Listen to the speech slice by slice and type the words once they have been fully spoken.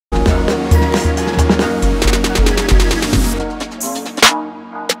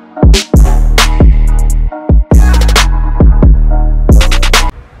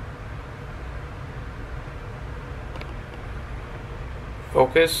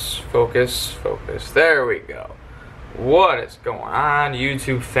Focus, focus, focus. There we go. What is going on,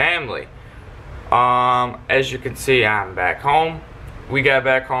 YouTube family? As you can see, I'm back home. We got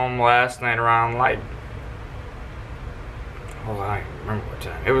back home last night around like, oh, I don't remember what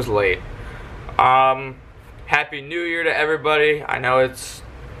time. It was late. Happy New Year to everybody. I know it's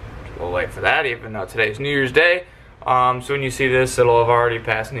a little late for that, even though today's New Year's Day. So when you see this, it'll have already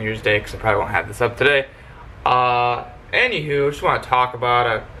passed New Year's Day because I probably won't have this up today. Anywho, just want to talk about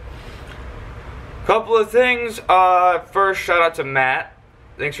a couple of things. First, shout out to Matt.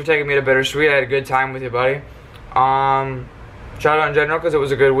 Thanks for taking me to Bittersweet. I had a good time with you, buddy. Shout out in general because it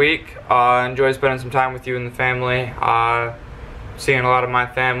was a good week. Enjoyed spending some time with you and the family. Seeing a lot of my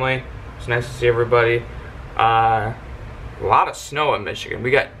family. It's nice to see everybody. A lot of snow in Michigan.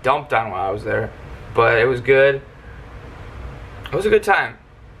 We got dumped on while I was there, but it was good. It was a good time.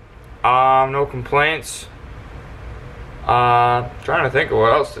 No complaints. Trying to think of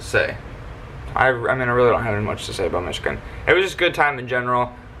what else to say. I mean, I really don't have much to say about Michigan. It was just a good time in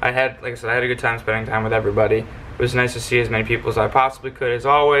general. Like I said, I had a good time spending time with everybody. It was nice to see as many people as I possibly could, as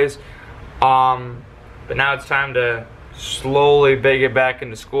always. But now it's time to slowly get back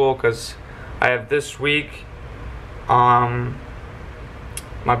into school because I have this week. My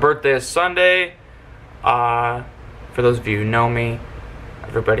birthday is Sunday. For those of you who know me,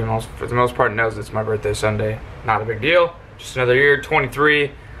 everybody for the most part knows it's my birthday Sunday. Not a big deal. Just another year,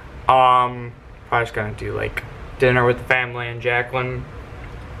 23. Probably just gonna do like dinner with the family and Jacqueline.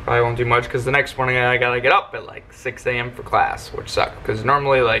 Probably won't do much because the next morning I gotta get up at like 6 a.m. for class, which sucks because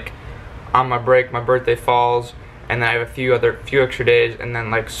normally like on my break, my birthday falls, and then I have a few extra days, and then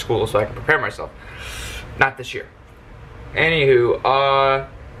like school, so I can prepare myself. Not this year. Anywho,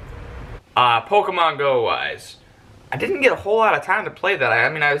 Pokemon Go wise, I didn't get a whole lot of time to play that. I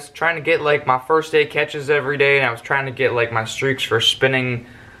mean, I was trying to get like my first day catches every day, and I was trying to get like my streaks for spinning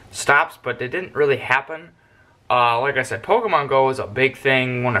stops, but it didn't really happen. Like I said, Pokemon Go was a big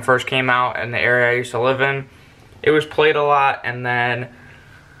thing when it first came out in the area I used to live in. It was played a lot, and then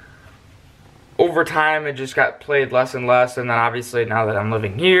over time it just got played less and less, and then obviously now that I'm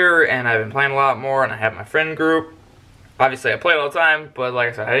living here and I've been playing a lot more and I have my friend group, obviously I play all the time, but like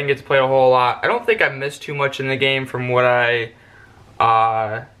I said, I didn't get to play a whole lot. I don't think I missed too much in the game from what to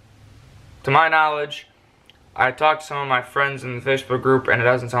my knowledge. I talked to some of my friends in the Facebook group, and it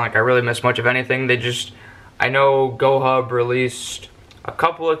doesn't sound like I really missed much of anything. I know GoHub released a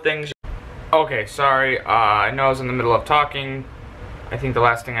couple of things. Okay, sorry, I know I was in the middle of talking. I think the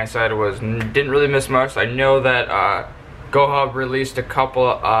last thing I said was didn't really miss much. I know that GoHub released a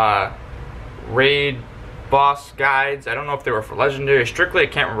couple raid boss guides. I don't know if they were for Legendary. Strictly, I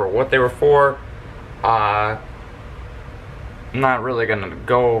can't remember what they were for. I'm not really gonna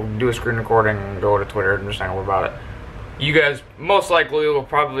go do a screen recording and go to Twitter and just hang over about it. You guys most likely will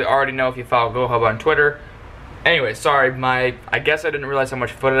probably already know if you follow GoHub on Twitter. Anyway, sorry, I guess I didn't realize how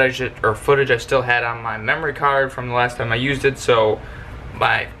much footage I still had on my memory card from the last time I used it, so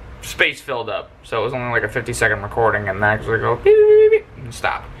my space filled up. So it was only like a 50-second recording, and then actually go beep, beep, beep, beep, and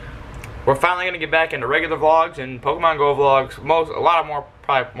stop. We're finally gonna get back into regular vlogs and Pokemon Go vlogs.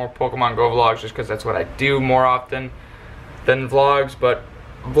 Probably more Pokemon Go vlogs, just because that's what I do more often than vlogs. But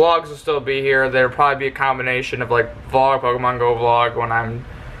vlogs will still be here. There'll probably be a combination of like vlog, Pokemon Go vlog when I'm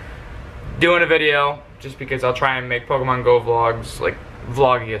doing a video, just because I'll try and make Pokemon Go vlogs like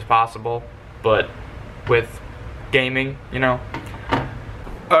vloggy as possible, but with gaming, you know.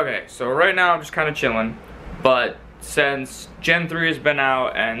 Okay, so right now I'm just kind of chilling, but since Gen 3 has been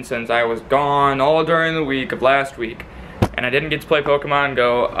out, and since I was gone all during the week of last week, and I didn't get to play Pokemon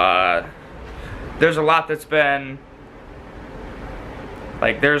Go, there's a lot that's been,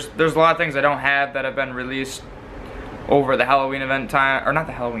 like, there's a lot of things I don't have that have been released over the Halloween event time, or not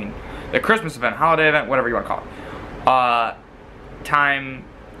the Halloween, the Christmas event, holiday event, whatever you want to call it, time,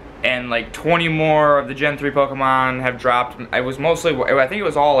 and like 20 more of the Gen 3 Pokemon have dropped. It was mostly, I think it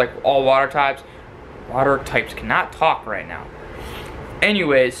was all water types. Water types cannot talk right now.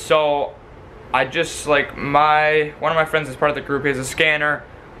 Anyways, so I just like one of my friends is part of the group. He has a scanner,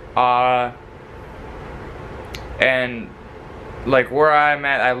 and like where I'm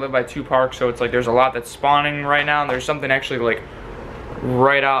at, I live by 2 parks, so it's like there's a lot that's spawning right now, and there's something actually like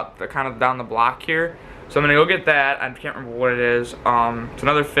right out kind of down the block here. So I'm gonna go get that. I can't remember what it is. It's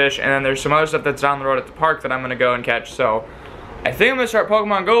another fish, and then there's some other stuff that's down the road at the park that I'm gonna go and catch. So I think I'm gonna start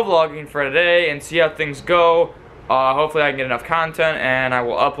Pokemon Go vlogging for today and see how things go. Hopefully I can get enough content and I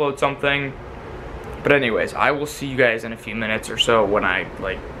will upload something. But anyways, I will see you guys in a few minutes or so when I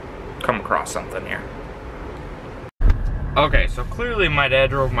like come across something here. Okay, so clearly my dad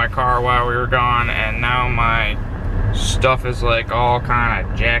drove my car while we were gone, and now my stuff is like all kind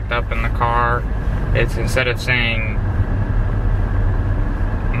of jacked up in the car. It's instead of saying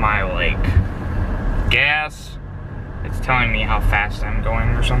my like gas, it's telling me how fast I'm going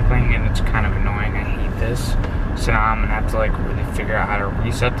or something, and it's kind of annoying. I hate this. So now I'm gonna have to like really figure out how to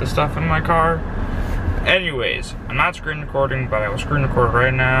reset the stuff in my car. Anyways, I'm not screen recording, but I will screen record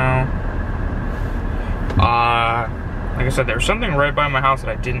right now. Like I said, there's something right by my house that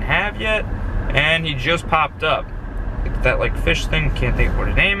I didn't have yet, and he just popped up. It's that like fish thing, can't think of what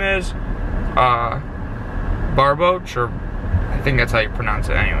his name is. Barboach, or I think that's how you pronounce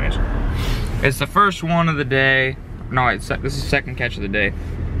it anyways. It's the first one of the day. No, this is the second catch of the day.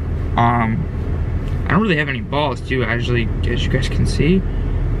 I don't really have any balls too, actually, as you guys can see.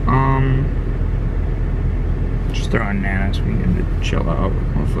 Just throwing nanas, we need to chill out.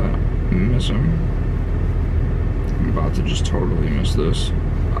 Hopefully I don't miss him. I'm about to just totally miss this.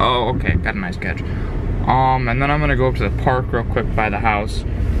 Oh, okay, got a nice catch. And then I'm gonna go up to the park real quick by the house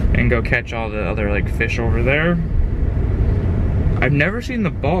and go catch all the other like fish over there. I've never seen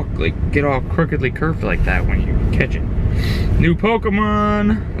the bulk like get all crookedly curved like that when you catch it. New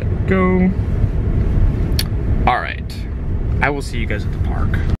Pokemon, let's go. All right, I will see you guys at the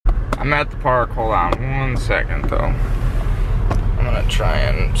park. I'm at the park, hold on 1 second though. I'm gonna try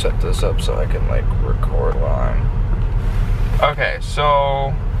and set this up so I can like record while I'm. Okay,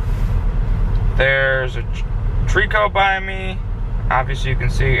 so there's a Trico by me, obviously you can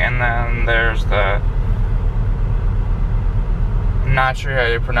see, and then there's the, I'm not sure how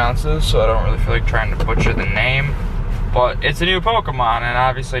you pronounce this, so I don't really feel like trying to butcher the name, but it's a new Pokemon, and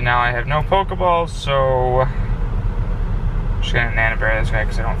obviously now I have no Pokeballs, so I'm just gonna nana bear this guy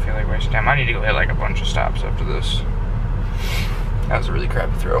because I don't feel like wasting time. I need to go hit like a bunch of stops after this. That was a really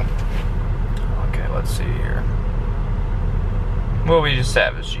crappy throw. Okay, let's see here. Well, we just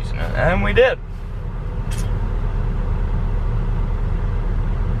savage cheesing it, and we did.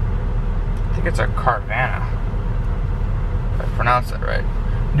 I think it's a Carvanha, if I pronounced that right.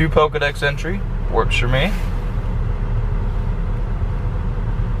 New Pokedex entry, works for me.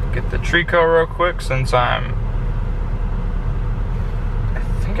 Get the Trico real quick since I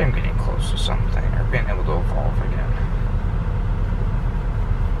think I'm getting close to something, or being able to evolve again.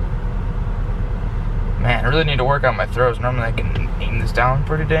 Man, I really need to work on my throws. Normally I can aim this down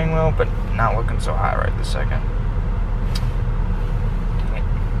pretty dang well, but not looking so high right this second.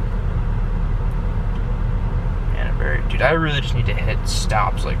 Dude, I really just need to hit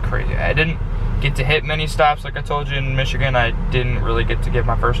stops like crazy. I didn't get to hit many stops like I told you in Michigan. I didn't really get to get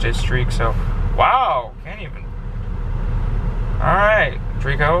my first day streak, so wow, can't even. Alright,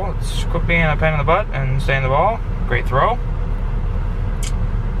 Trico, let's quit being a pain in the butt and stay in the ball. Great throw.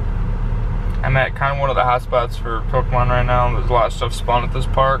 I'm at kind of one of the hot spots for Pokemon right now. There's a lot of stuff spawned at this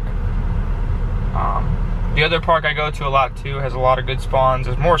park. The other park I go to a lot too has a lot of good spawns.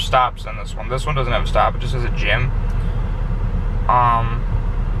 There's more stops than this one. This one doesn't have a stop, it just has a gym.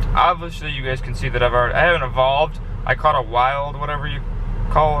 Obviously you guys can see that I haven't evolved. I caught a wild, whatever you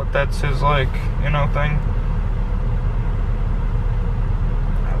call it, that's his like, you know, thing.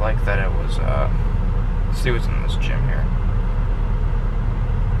 I like that it was, let's see what's in this gym here.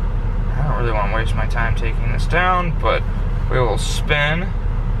 I don't really want to waste my time taking this down, but we will spin.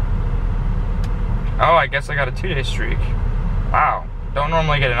 Oh, I guess I got a 2-day streak. Wow, don't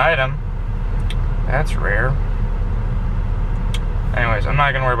normally get an item. That's rare. Anyways, I'm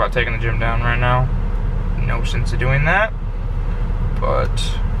not gonna worry about taking the gym down right now. No sense of doing that. But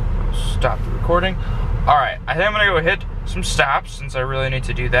we'll stop the recording. Alright, I think I'm gonna go hit some stops since I really need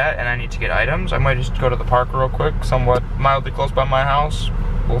to do that and I need to get items. I might just go to the park real quick, somewhat mildly close by my house.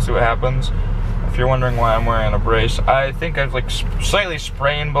 We'll see what happens. If you're wondering why I'm wearing a brace, I think I've like slightly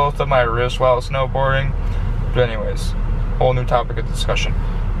sprained both of my wrists while snowboarding. But anyways, whole new topic of discussion.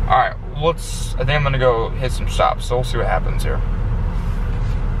 Alright, I think I'm gonna go hit some stops, so we'll see what happens here.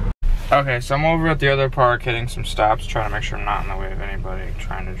 Okay, so I'm over at the other park hitting some stops, trying to make sure I'm not in the way of anybody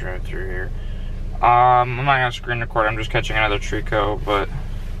trying to drive through here. I'm not gonna screen record, I'm just catching another Trico, but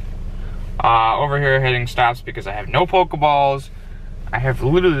over here hitting stops because I have no Pokeballs. I have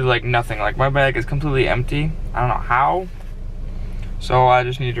literally like nothing, like my bag is completely empty. I don't know how. So I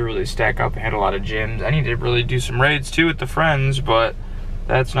just need to really stack up and hit a lot of gyms. I need to really do some raids too with the friends, but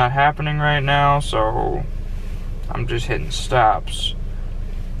that's not happening right now, so I'm just hitting stops.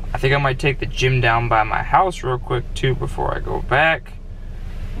 I think I might take the gym down by my house real quick too before I go back.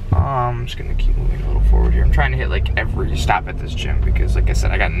 I'm just gonna keep moving a little forward here. I'm trying to hit like every stop at this gym because like I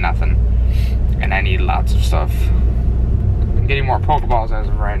said, I got nothing and I need lots of stuff. I'm getting more Pokeballs as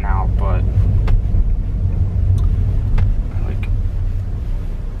of right now, but I like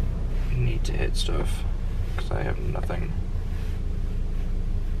need to hit stuff because because I have nothing.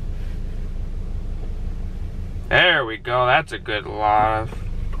 There we go. That's a good lot of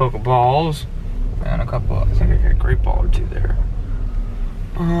Pokeballs. And a couple, I think I got a great ball or two there.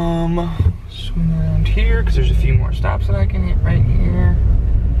 Swing around here, because there's a few more stops that I can hit right here.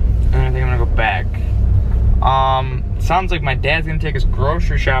 And I think I'm gonna go back. Sounds like my dad's gonna take us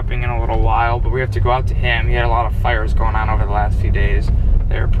grocery shopping in a little while, but we have to go out to him. He had a lot of fires going on over the last few days.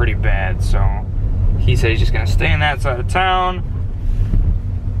 They were pretty bad, so he said he's just gonna stay in that side of town.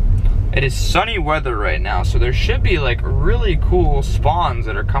 It is sunny weather right now, so there should be like really cool spawns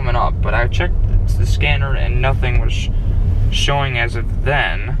that are coming up, but I checked the scanner and nothing was showing as of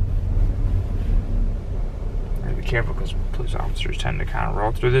then. Gotta be careful because police officers tend to kind of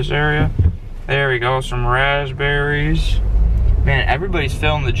roll through this area. There we go, some raspberries. Man, everybody's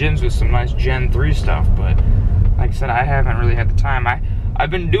filling the gyms with some nice Gen 3 stuff, but like I said, I haven't really had the time. I've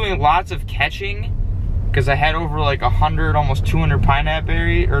been doing lots of catching because I had over like 100, almost 200 pineapple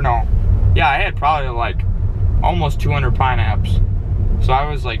berry, or no. Yeah, I had probably like almost 200 pineapples. So I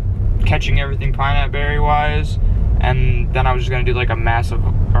was like catching everything pineapple berry wise, and then I was just gonna do like a massive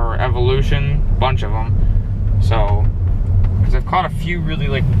or evolution, bunch of them. So, because I've caught a few really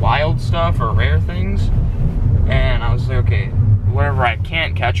like wild stuff or rare things, and I was like, okay, whatever I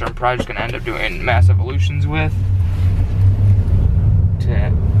can't catch, I'm probably just gonna end up doing mass evolutions with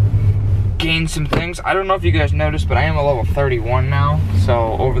to gain some things. I don't know if you guys noticed, but I am a level 31 now.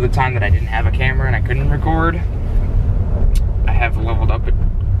 So over the time that I didn't have a camera and I couldn't record, I have leveled up a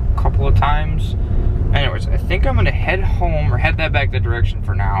couple of times. Anyways, I think I'm gonna head home or head that back that direction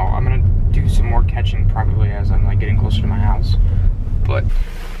for now. I'm gonna do some more catching probably as I'm like getting closer to my house. But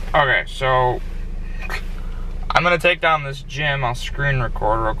okay, so I'm gonna take down this gym. I'll screen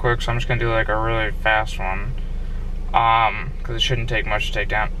record real quick. So I'm just gonna do like a really fast one. Because it shouldn't take much to take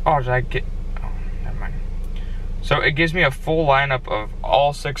down. Oh, did I get... Oh, never mind. So it gives me a full lineup of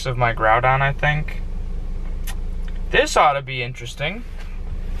all 6 of my Groudon, I think. This ought to be interesting.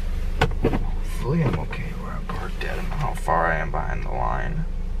 Hopefully I'm okay where I'm parked at and how far I am behind the line.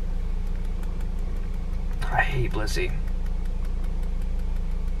 I hate Blissey.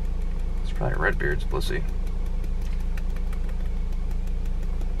 It's probably Redbeard's Blissey.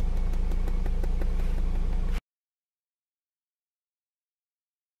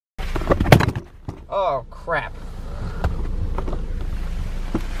 Oh, crap.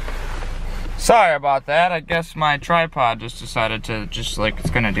 Sorry about that. I guess my tripod just decided to it's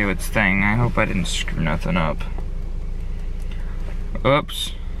gonna do its thing. I hope I didn't screw nothing up.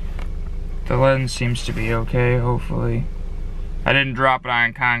 Oops. The lens seems to be okay, hopefully. I didn't drop it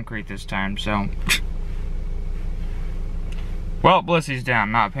on concrete this time, so. Well, Blissey's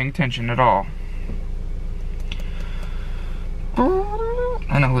down, not paying attention at all.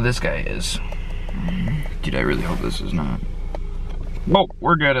 I know who this guy is. Dude, I really hope this is not. Well,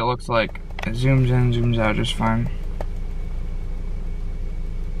 we're good, it looks like. It zooms in, zooms out just fine.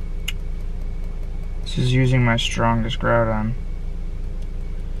 This is using my strongest Groudon.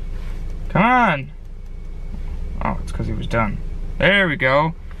 Come on! Oh, it's because he was done. There we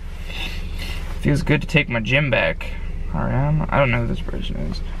go. Feels good to take my gym back. Alright, I don't know who this person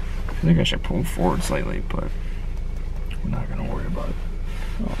is. I think I should pull forward slightly, but we're not gonna worry about it.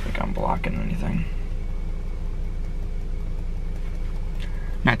 I don't think I'm blocking anything.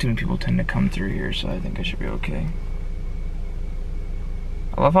 Not too many people tend to come through here, so I think I should be okay.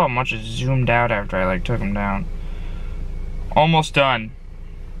 I love how much it zoomed out after I like took him down. Almost done.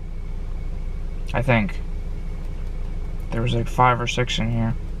 I think. There was like 5 or 6 in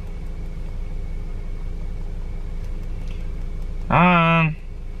here. Well,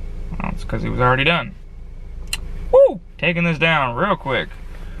 it's because he was already done. Woo! Taking this down real quick.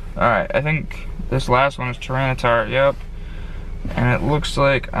 Alright, I think this last one is Tyranitar, yep. And it looks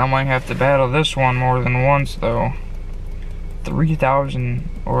like I might have to battle this one more than once, though. 3,000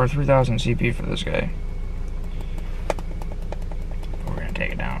 or 3,000 CP for this guy. We're gonna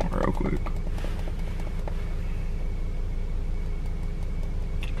take it down real quick.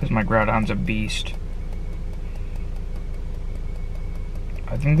 Because my Groudon's a beast.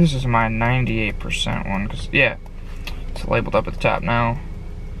 I think this is my 98% one, because, yeah, it's labeled up at the top now.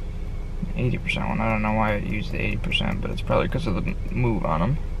 80% one, I don't know why I used the 80%, but it's probably because of the move on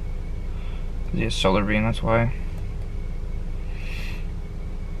him. He has Solar Beam, that's why.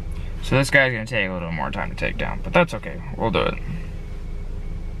 So this guy's gonna take a little more time to take down, but that's okay, we'll do it.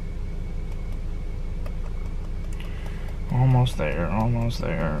 Almost there, almost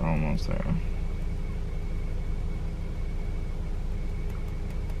there, almost there.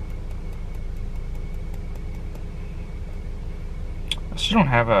 I still don't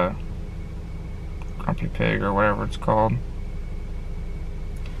have a Grumpy Pig or whatever it's called.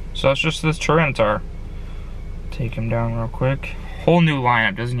 So it's just this Tyranitar. Take him down real quick. Whole new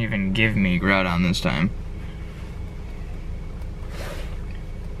lineup, doesn't even give me Groudon this time.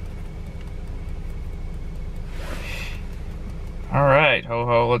 Alright,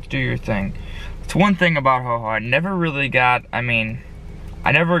 Ho-Ho, let's do your thing. It's one thing about Ho-Ho, I never really got, I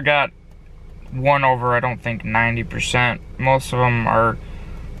never got 1 over, I don't think, 90%. Most of them are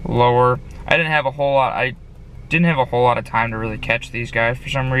lower. I didn't have a whole lot of time to really catch these guys for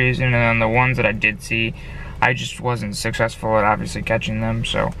some reason, and then the ones that I did see, I just wasn't successful at obviously catching them.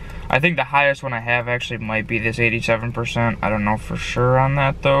 So I think the highest one I have actually might be this 87%. I don't know for sure on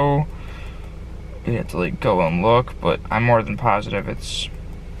that though. You have to like go and look, but I'm more than positive it's...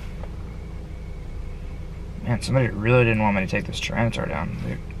 Man, somebody really didn't want me to take this Tyranitar down.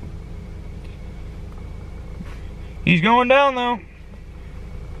 He's going down though.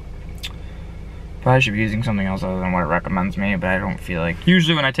 Probably should be using something else other than what it recommends me, but I don't feel like...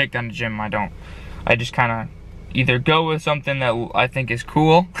 Usually when I take down the gym, I just kind of either go with something that I think is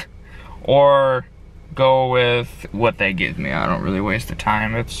cool, or go with what they give me. I don't really waste the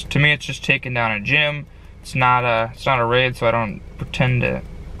time. To me, it's just taking down a gym. It's not a raid, so I don't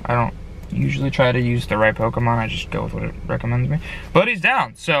usually try to use the right Pokemon. I just go with what it recommends me. But he's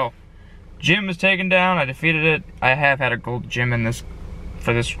down, so gym is taken down. I defeated it. I have had a gold gym in this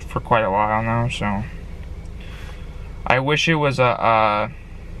for quite a while now, so I wish it was a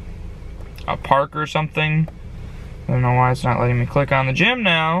park or something. I don't know why it's not letting me click on the gym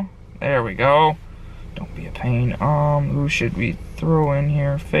now. There we go. Don't be a pain. Who should we throw in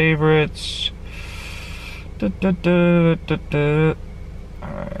here? Favorites.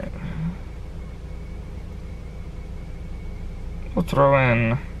 Alright. We'll throw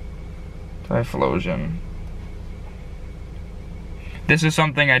in Typhlosion. This is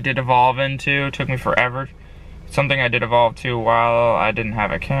something I did evolve into. It took me forever. Something I did evolve to while I didn't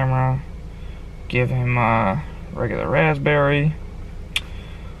have a camera. Give him a regular raspberry.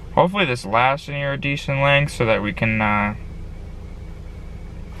 Hopefully this lasts in here a decent length so that we can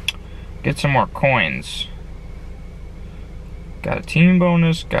get some more coins. Got a team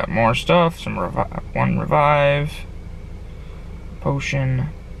bonus, got more stuff, one revive, potion.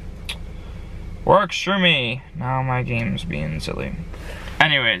 Works for me. Now my game's being silly.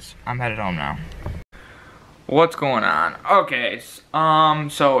 Anyways, I'm headed home now. What's going on? Okay,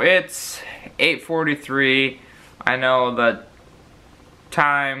 so it's 8:43. I know the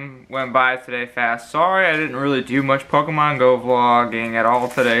time went by today fast. Sorry I didn't really do much Pokemon Go vlogging at all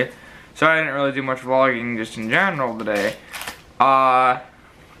today. Sorry I didn't really do much vlogging just in general today.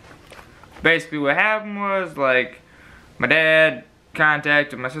 Basically what happened was, like, my dad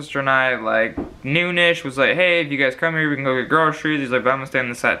contacted my sister and I, like, noonish, was like, hey, if you guys come here, we can go get groceries. He's like, but I'm gonna stay in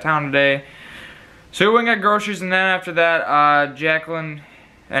this side of town today. So we went and got groceries, and then after that, Jacqueline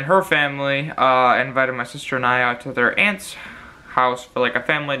and her family invited my sister and I out to their aunt's house for like a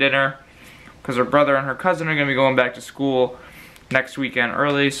family dinner, because her brother and her cousin are gonna be going back to school next weekend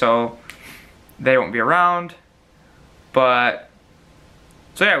early, so they won't be around. But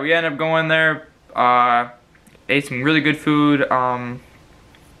so yeah, we ended up going there, ate some really good food,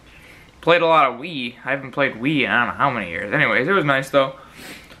 played a lot of Wii. I haven't played Wii in I don't know how many years. Anyways, it was nice though.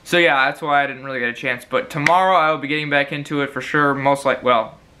 So yeah, that's why I didn't really get a chance. But tomorrow I will be getting back into it for sure. Most like,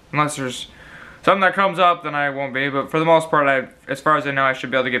 well, unless there's something that comes up, then I won't be. But for the most part, as far as I know, I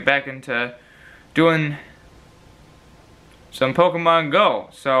should be able to get back into doing some Pokemon Go.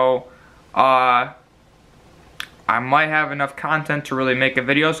 So I might have enough content to really make a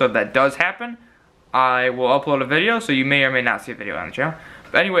video. So if that does happen, I will upload a video. So you may or may not see a video on the channel.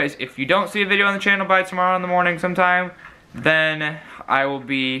 But anyways, if you don't see a video on the channel by tomorrow in the morning sometime, then I will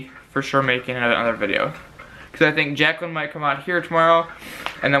be for sure making another video. Because I think Jacqueline might come out here tomorrow,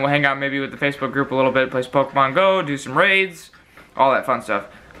 and then we'll hang out maybe with the Facebook group a little bit, play some Pokemon Go, do some raids, all that fun stuff.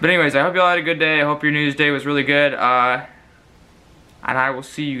 But anyways, I hope you all had a good day. I hope your news day was really good. And I will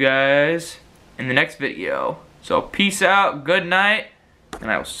see you guys in the next video. So peace out, good night, and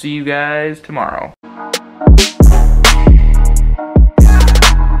I will see you guys tomorrow.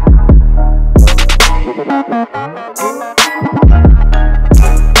 Ooh.